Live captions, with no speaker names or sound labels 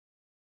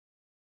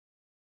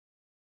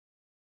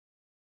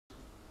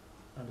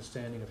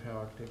understanding of how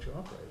architecture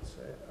operates.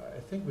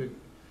 I think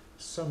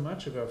so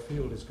much of our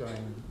field is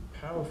going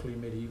powerfully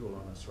medieval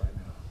on us right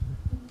now,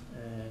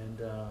 and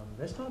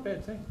that's not a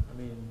bad thing. I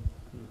mean,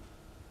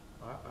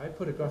 I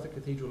put a Gothic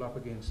cathedral up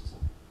against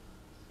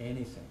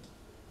anything.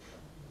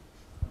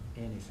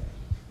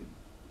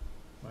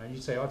 Right?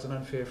 You'd say, oh, it's an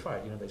unfair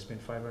fight. You know, they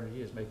spent 500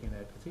 years making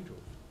that cathedral.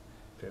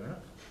 Fair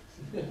enough.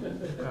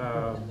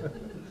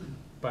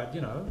 But,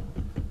 you know,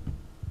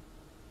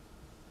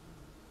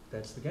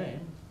 that's the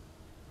game.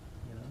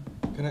 You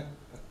know. Can I,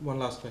 one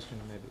last question,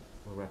 and maybe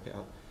we'll wrap it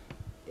up.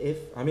 If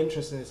I'm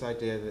interested in this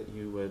idea that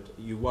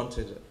you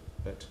wanted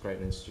to create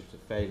an institute of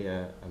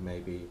failure, and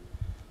maybe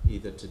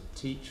either to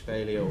teach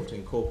failure or to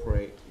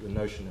incorporate the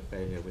notion of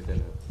failure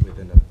within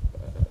a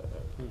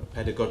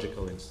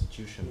pedagogical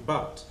institution.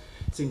 But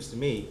it seems to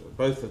me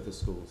both of the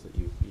schools that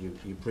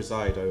you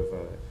preside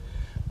over,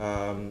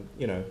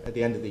 you know, at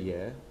the end of the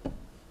year,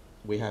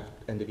 we have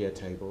end of year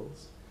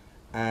tables,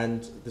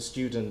 and the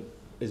student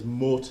is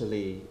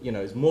mortally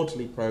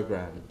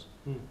programmed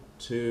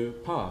to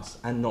pass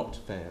and not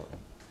fail.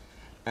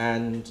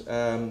 And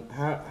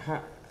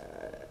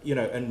you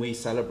know, and we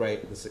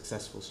celebrate the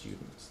successful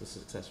students. The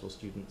successful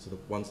students are the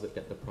ones that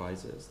get the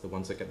prizes, the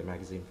ones that get the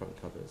magazine front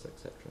covers,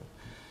 etc.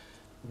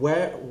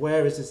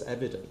 Where is this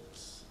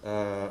evidence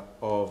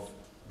of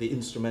the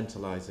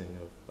instrumentalizing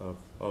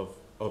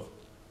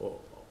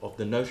of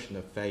the notion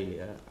of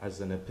failure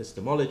as an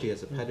epistemology,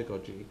 as a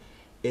pedagogy,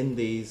 in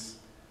these,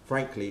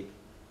 frankly,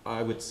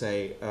 I would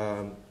say,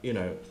 you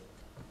know,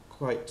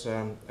 quite,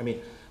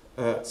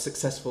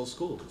 successful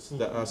schools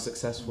that are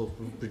successful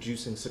in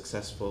producing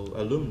successful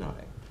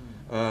alumni,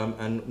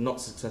 and not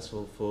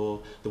successful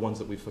for the ones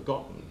that we've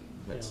forgotten,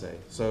 let's say.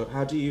 So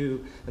how do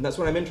you, and that's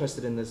what I'm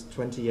interested in, this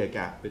 20-year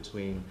gap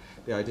between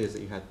the ideas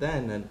that you had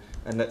then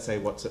and let's say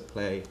what's at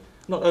play,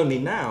 not only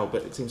now,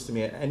 but it seems to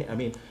me, I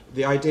mean,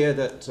 the idea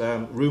that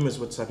rumors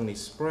would suddenly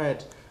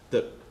spread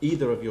that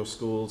either of your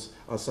schools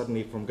are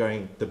suddenly from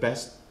being the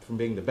best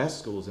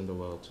schools in the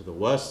world to the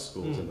worst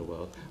schools in the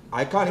world.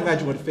 I can't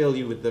imagine would fill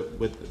you with the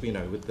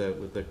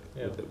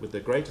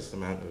greatest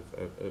amount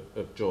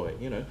of joy,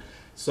 you know.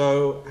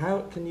 So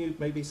how can you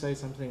maybe say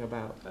something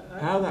about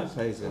how that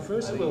plays in?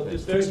 First of all,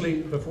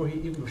 before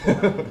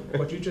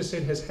what you just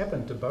said has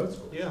happened to both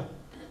schools. Yeah.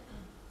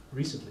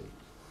 Recently.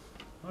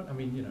 I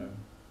mean, you know,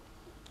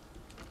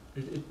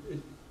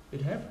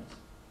 it happens.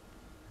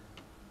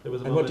 There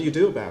was a and what do you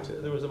do about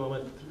it? There was a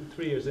moment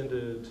 3 years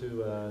into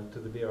to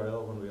the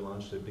BRL when we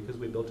launched it, because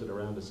we built it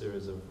around a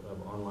series of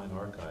online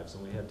archives,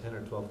 and we had 10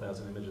 or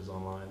 12,000 images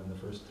online in the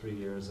first 3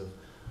 years of.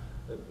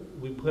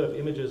 We put up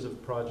images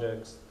of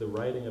projects, the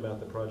writing about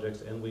the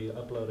projects, and we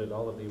uploaded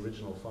all of the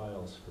original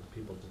files for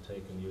people to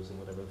take and use in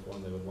whatever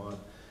form they would want.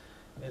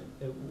 And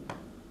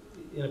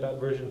in about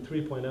version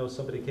 3.0,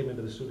 somebody came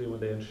into the studio one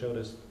day and showed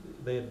us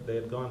they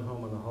had gone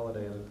home on a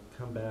holiday and had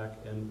come back,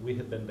 and we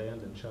had been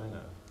banned in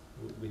China.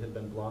 We had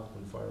been blocked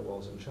on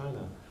firewalls in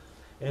China,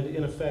 and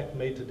in effect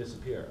made to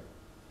disappear,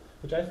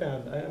 which I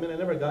found, I mean, I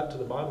never got to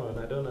the bottom of it,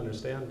 and I don't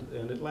understand,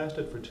 and it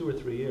lasted for 2 or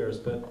 3 years,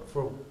 but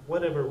for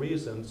whatever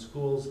reason,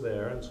 schools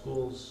there, and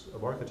schools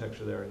of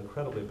architecture there,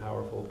 incredibly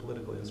powerful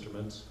political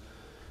instruments,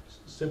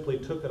 simply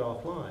took it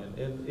offline.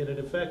 And in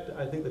effect,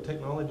 I think the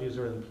technologies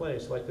are in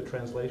place, like the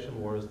translation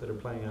wars that are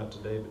playing out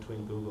today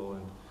between Google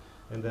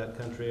and that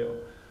country.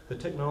 The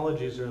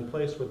technologies are in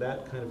place where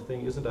that kind of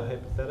thing isn't a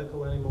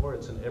hypothetical anymore,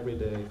 it's an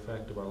everyday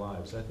fact of our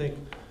lives. I think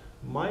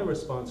my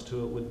response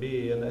to it would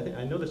be, and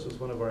I know this was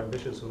one of our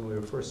ambitions when we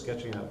were first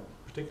sketching out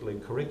particularly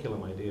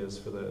curriculum ideas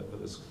for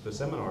the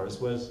seminars,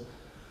 was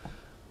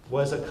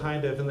a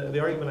kind of, and the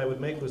argument I would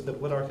make was that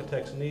what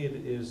architects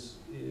need is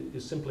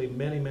simply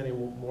many, many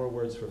more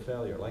words for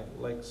failure,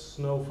 like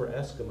snow for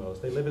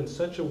Eskimos. They live in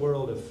such a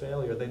world of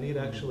failure, they need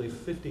actually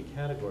 50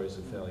 categories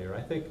of failure.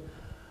 I think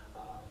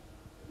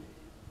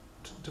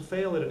to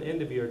fail at an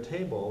end-of-year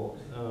table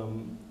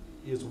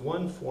is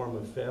one form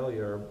of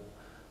failure,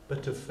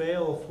 but to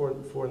fail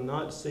for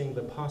not seeing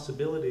the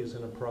possibilities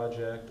in a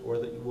project, or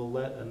that you will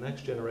let a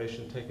next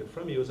generation take it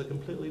from you, is a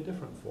completely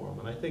different form.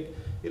 And I think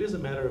it is a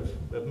matter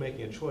of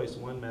making a choice.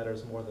 One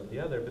matters more than the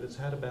other, but it's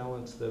how to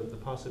balance the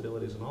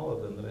possibilities in all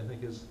of them that I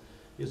think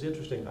is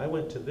interesting. I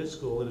went to this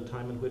school at a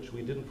time in which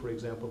we didn't, for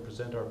example,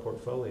 present our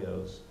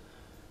portfolios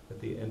at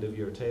the end of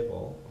year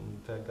table. In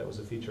fact, that was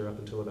a feature up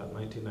until about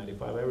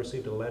 1995. I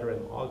received a letter in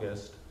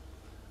August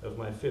of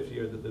my 5th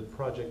year that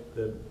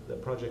the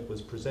project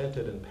was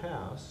presented and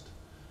passed,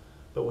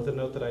 but with a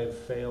note that I had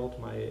failed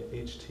my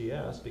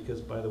HTS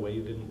because, by the way,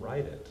 you didn't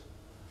write it.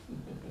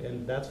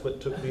 And that's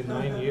what took me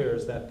 9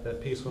 years, that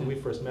piece. When we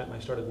first met and I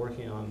started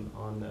working on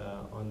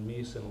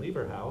Mies and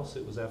Lieberhaus,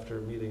 it was after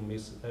meeting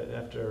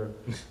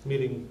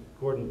meeting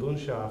Gordon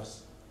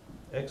Bunshoff's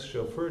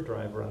ex-chauffeur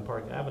driver on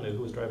Park Avenue,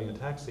 who was driving a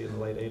taxi in the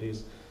late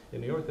 80s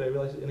in New York, that I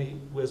realized, and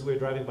as we were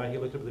driving by, he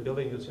looked up at the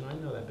building, he goes, you know, I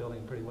know that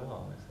building pretty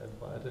well. And I said,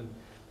 what? And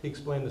he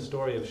explained the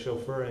story of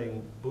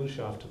chauffeuring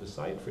Bunshoff to the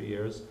site for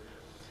years.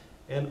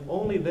 And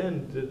only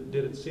then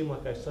did it seem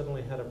like I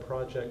suddenly had a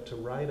project to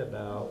write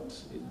about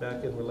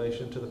back in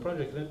relation to the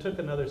project. And it took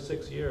another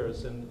 6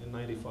 years. And in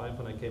 95,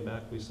 when I came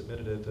back, we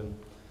submitted it, and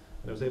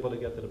I was able to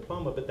get the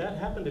diploma. But that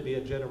happened to be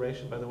a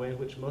generation, by the way, in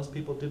which most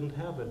people didn't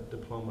have a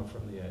diploma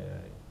from the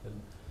AA.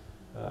 And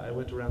I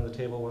went around the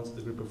table once with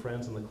a group of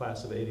friends in the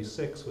class of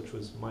 '86, which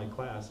was my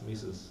class,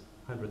 Mies's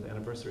 100th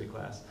anniversary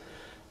class.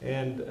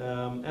 And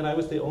I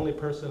was the only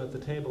person at the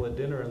table at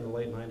dinner in the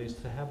late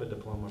 90s to have a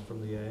diploma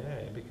from the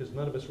AA, because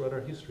none of us wrote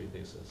our history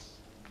thesis,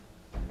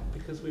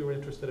 because we were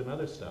interested in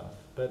other stuff.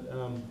 But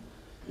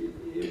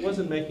it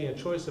wasn't making a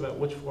choice about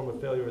which form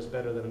of failure is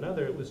better than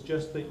another. It was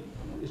just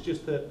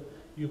that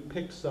you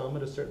picked some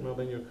at a certain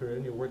moment in your career,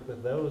 and you worked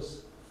with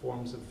those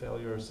forms of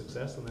failure or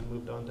success, and then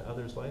moved on to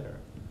others later.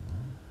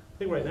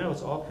 I think right now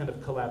it's all kind of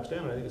collapsed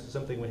down. I think this is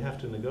something we have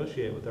to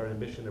negotiate with our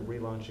ambition of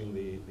relaunching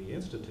the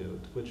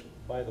Institute, which,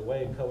 by the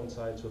way,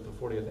 coincides with the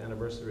 40th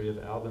anniversary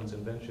of Albin's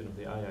invention of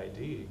the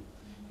IID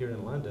here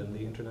in London,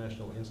 the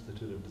International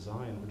Institute of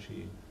Design, which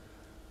he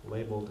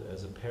labeled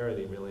as a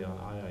parody really on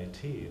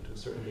IIT to a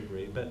certain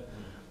degree. But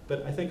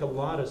I think a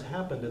lot has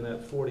happened in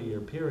that 40-year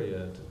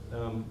period,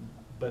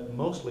 but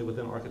mostly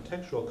within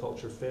architectural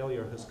culture,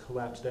 failure has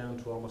collapsed down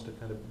to almost a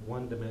kind of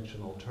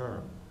one-dimensional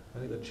term. I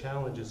think the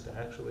challenge is to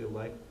actually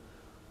like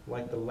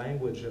the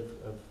language of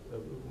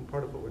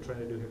part of what we're trying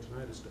to do here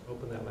tonight is to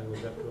open that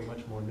language up to a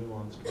much more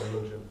nuanced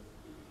range of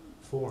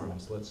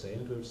forms, let's say,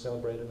 and to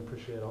celebrate and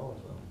appreciate all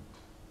of them.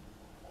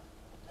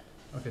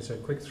 Okay, so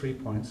quick 3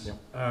 points.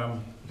 Yeah.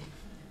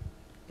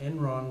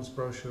 Enron's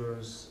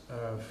brochures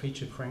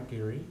featured Frank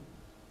Gehry,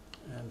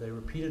 and they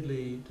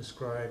repeatedly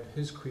described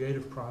his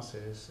creative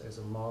process as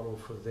a model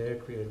for their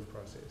creative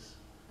process.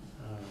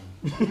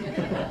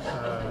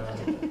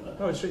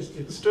 No, it's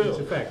true. It's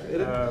a fact.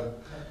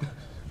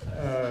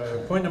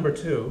 Point number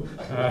 2,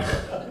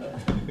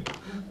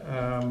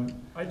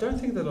 I don't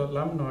think that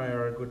alumni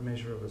are a good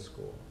measure of a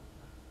school.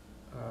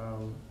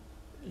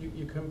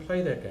 You can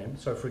play that game.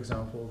 So, for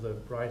example, the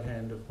right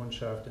hand of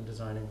Bunshaft in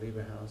designing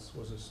Lieberhaus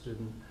was a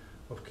student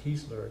of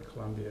Kiesler at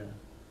Columbia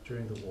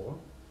during the war,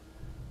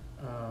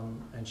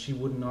 and she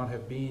would not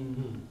have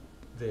been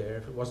there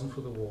if it wasn't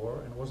for the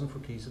war and it wasn't for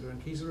Kiesler.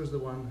 And Kiesler is the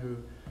one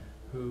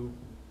who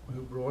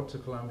brought to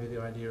Columbia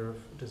the idea of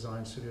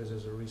design studios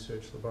as a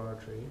research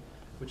laboratory,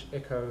 which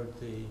echoed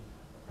the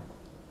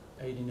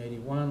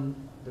 1881,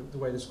 the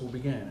way the school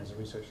began as a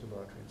research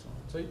laboratory and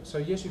so on. So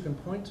yes, you can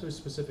point to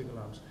specific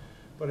alums,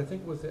 but I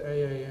think with the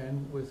AA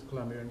and with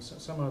Columbia and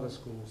some other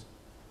schools,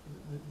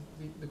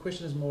 the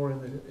question is more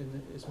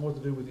it's more to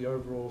do with the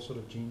overall sort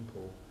of gene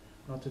pool,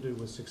 not to do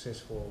with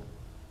successful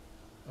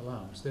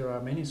alums. There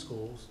are many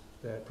schools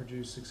that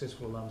produce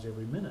successful alums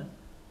every minute,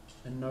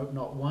 and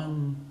not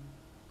one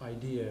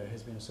idea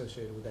has been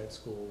associated with that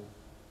school.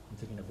 I'm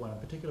thinking of one in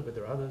particular, but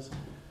there are others.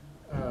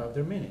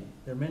 There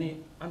are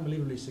many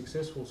unbelievably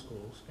successful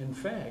schools. In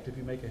fact, if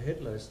you make a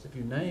hit list, if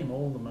you name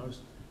all the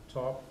most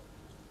top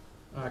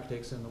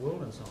architects in the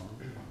world and so on,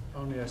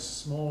 only a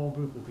small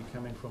group will be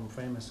coming from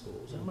famous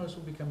schools, and most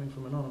will be coming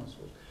from anonymous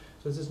schools.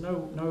 So there's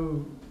no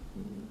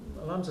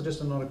alums are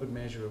just not a good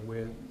measure of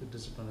where the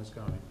discipline is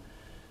going.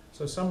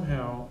 So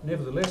somehow,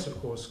 nevertheless, of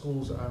course,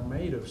 schools are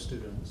made of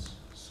students.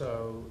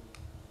 So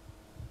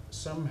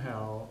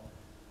somehow,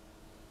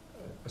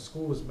 a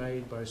school is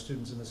made by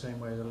students in the same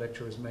way the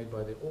lecture is made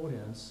by the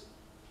audience,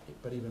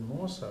 but even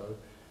more so.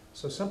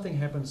 So something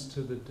happens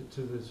to the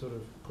sort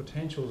of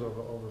potentials of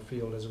a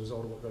field as a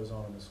result of what goes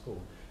on in the school.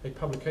 A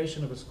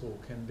publication of a school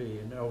can be,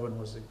 and Elvin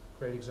was a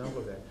great example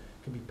of that,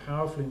 can be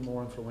powerfully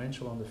more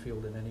influential on the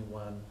field than any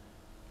one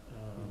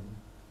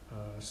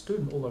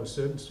student, although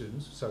certain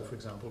students, so for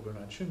example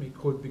Bernard Schumi,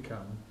 could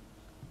become,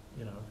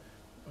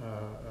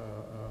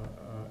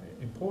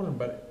 important,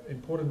 but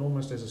important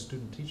almost as a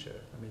student teacher.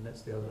 I mean,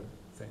 that's the other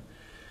thing.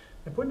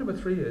 And point number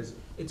 3 is,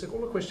 it's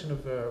all a question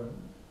of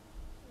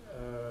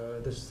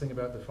this thing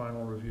about the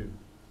final review.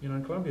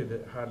 In Columbia,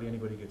 hardly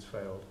anybody gets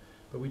failed,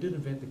 but we did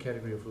invent the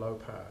category of low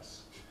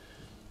pass.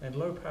 And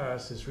low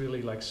pass is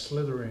really like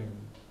slithering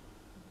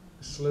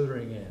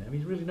in. I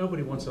mean, really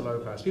nobody wants a low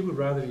pass. People would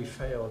rather be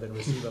failed than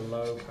receive a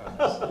low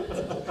pass.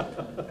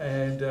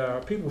 And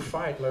people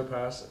fight low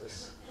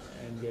passes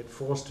and get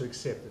forced to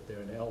accept that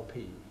they're an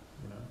LP,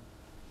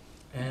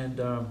 And,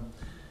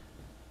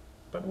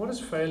 but what is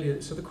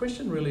failure? So the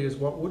question really is,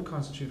 what would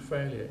constitute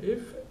failure?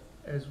 If,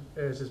 as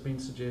has been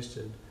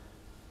suggested,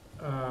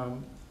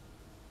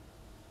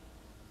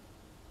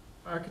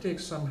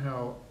 architects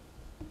somehow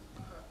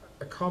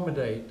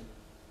accommodate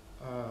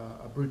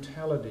a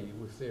brutality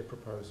with their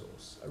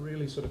proposals, a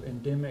really sort of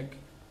endemic,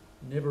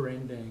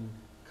 never-ending,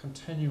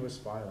 continuous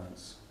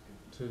violence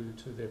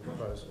to their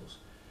proposals.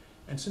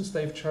 And since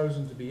they've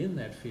chosen to be in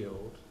that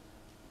field,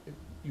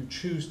 you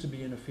choose to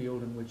be in a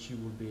field in which you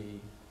will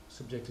be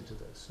subjected to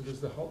this. So there's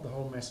the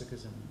whole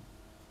masochism.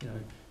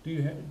 Do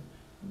you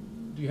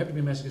have to be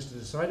a masochist to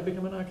decide to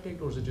become an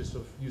architect, or is it just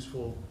sort of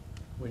useful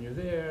when you're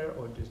there,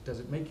 or does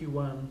it make you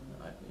one?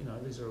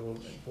 These are all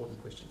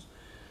important questions.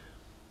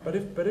 But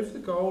if the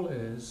goal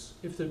is,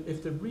 if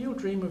the real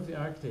dream of the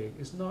architect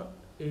is not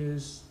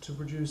is to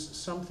produce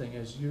something,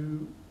 as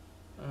you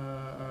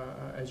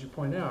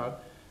point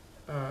out,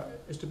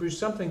 is to produce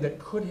something that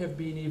could have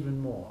been even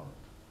more,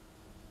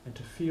 and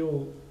to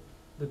feel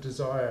the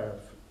desire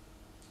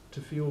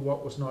to feel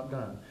what was not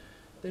done.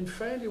 Then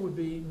failure would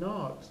be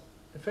not,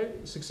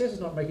 success is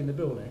not making the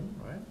building,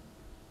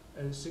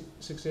 right?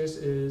 Success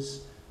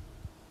is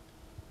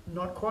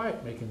not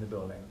quite making the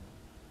building.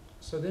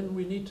 So then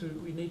we need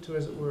to,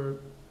 as it were,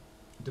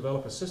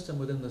 develop a system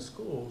within the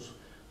schools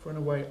for, in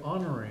a way,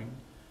 honouring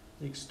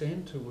the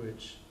extent to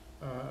which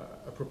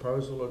a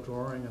proposal or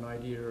drawing, an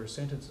idea or a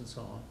sentence and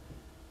so on,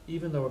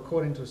 even though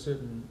according to a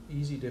certain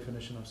easy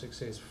definition of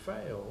success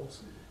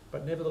fails,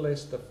 but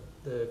nevertheless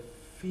the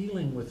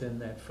feeling within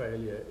that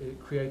failure, it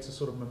creates a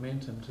sort of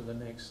momentum to the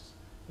next,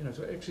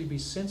 to actually be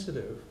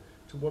sensitive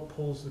to what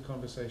pulls the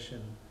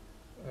conversation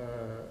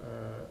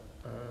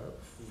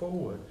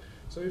forward.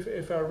 So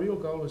if our real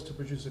goal is to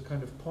produce a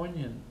kind of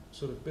poignant,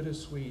 sort of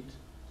bittersweet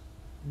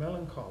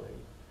melancholy,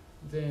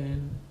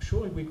 then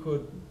surely we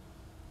could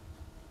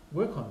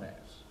work on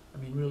that. I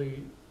mean,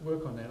 really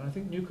work on that. And I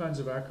think new kinds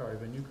of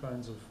archive and new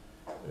kinds of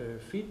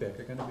feedback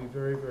are going to be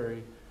very,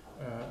 very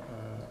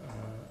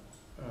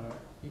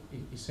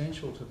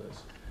essential to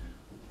this.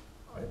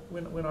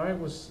 When I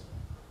was,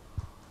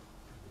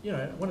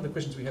 one of the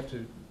questions we have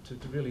to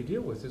really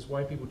deal with is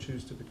why people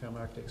choose to become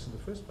architects in the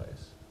first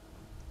place.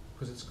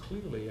 Because it's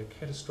clearly a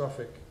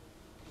catastrophic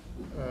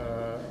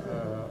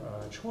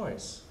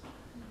choice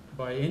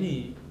by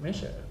any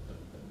measure,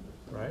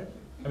 right?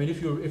 I mean,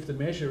 if the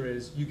measure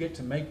is you get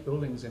to make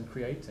buildings and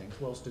create things,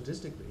 well,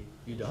 statistically,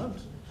 you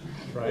don't,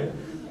 right?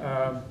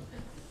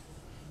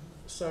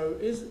 So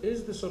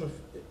is the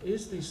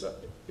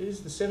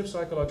set of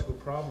psychological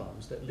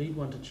problems that lead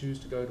one to choose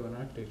to go to an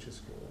architecture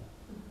school?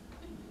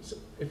 So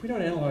if we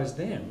don't analyze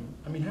them,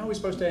 I mean, how are we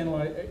supposed to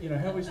analyze?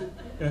 How is it?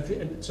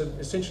 So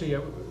essentially,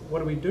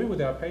 what are we doing with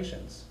our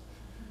patients?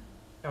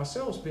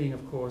 Ourselves being,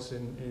 of course,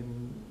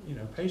 in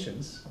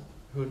patients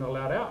who are not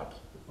allowed out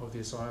of the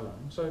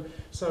asylum. So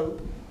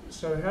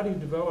how do you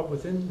develop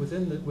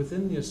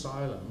within the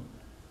asylum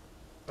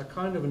a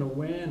kind of an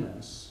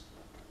awareness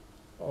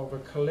of a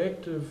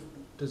collective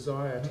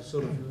desire to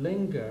sort of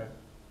linger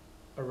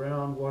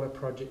around what a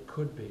project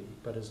could be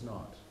but is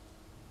not,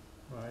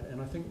 right?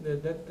 And I think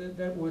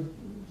that would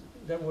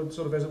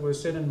sort of, as it were,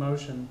 set in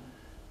motion.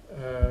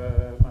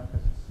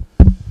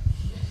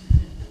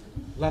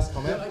 Last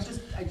comment. No, I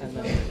just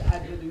wanted to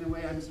add that in a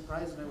way I'm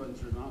surprised no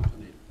one's remarked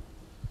on it.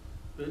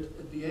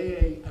 But the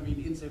AA, I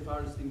mean,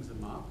 insofar as things are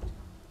marked,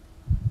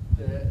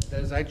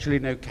 there's actually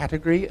no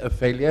category of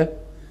failure.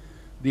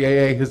 The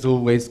AA has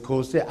always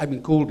called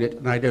it,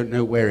 and I don't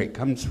know where it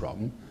comes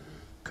from,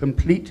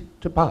 complete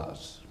to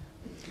pass.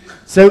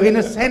 So in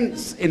a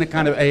sense, in a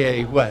kind of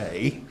AA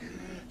way,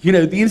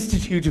 the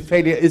Institute of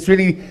Failure is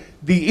really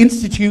the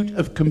Institute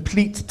of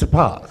Complete to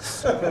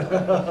Pass.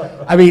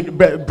 I mean,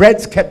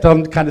 Brett's kept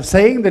on kind of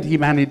saying that he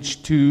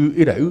managed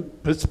to,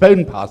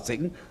 postpone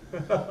passing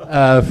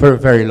for a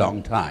very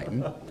long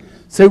time.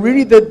 So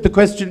really the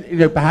question,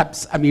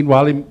 perhaps, I mean,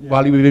 while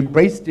we've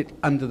embraced it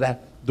under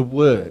the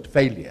word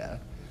failure,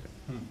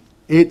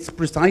 it's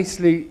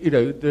precisely,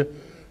 the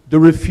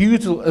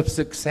refusal of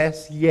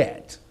success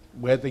yet,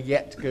 where the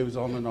yet goes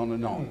on and on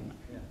and on.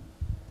 Yeah.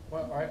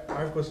 Well, I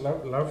of course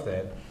love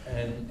that,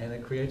 and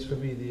it creates for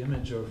me the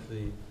image of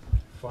the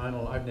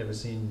final. I've never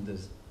seen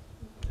this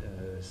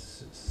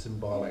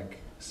symbolic,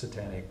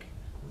 satanic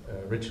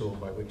ritual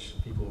by which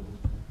people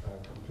are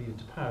completed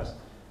to pass,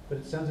 but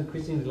it sounds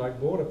increasingly like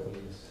border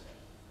police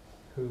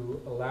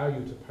who allow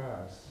you to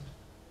pass.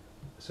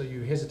 So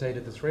you hesitate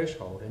at the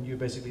threshold, and you're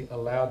basically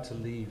allowed to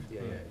leave the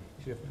AA.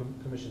 So you have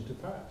permission to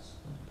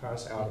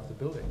pass out of the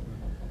building,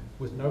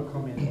 with no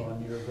comment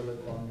on your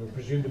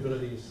presumed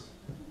abilities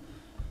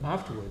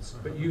afterwards.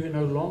 But you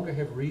no longer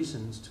have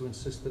reasons to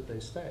insist that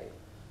they stay.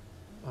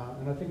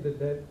 And I think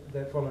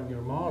that following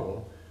your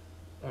model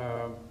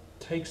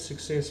takes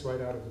success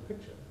right out of the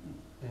picture.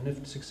 And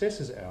if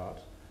success is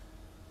out,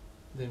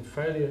 then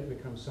failure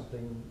becomes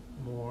something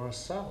more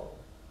subtle.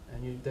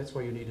 And that's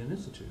why you need an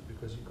institute,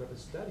 because you've got to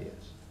study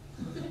it.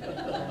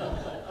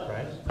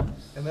 Right?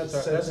 And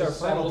that's our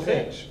final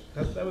pitch.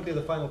 That would be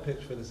the final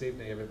pitch for this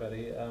evening,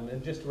 everybody.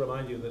 And just to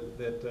remind you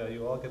that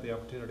you all get the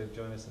opportunity to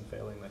join us in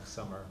Failing next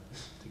summer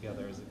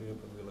together as a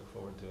group, and we look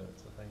forward to it.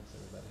 So thanks,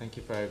 everybody. Thank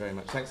you very, very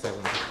much. Thanks,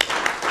 everyone.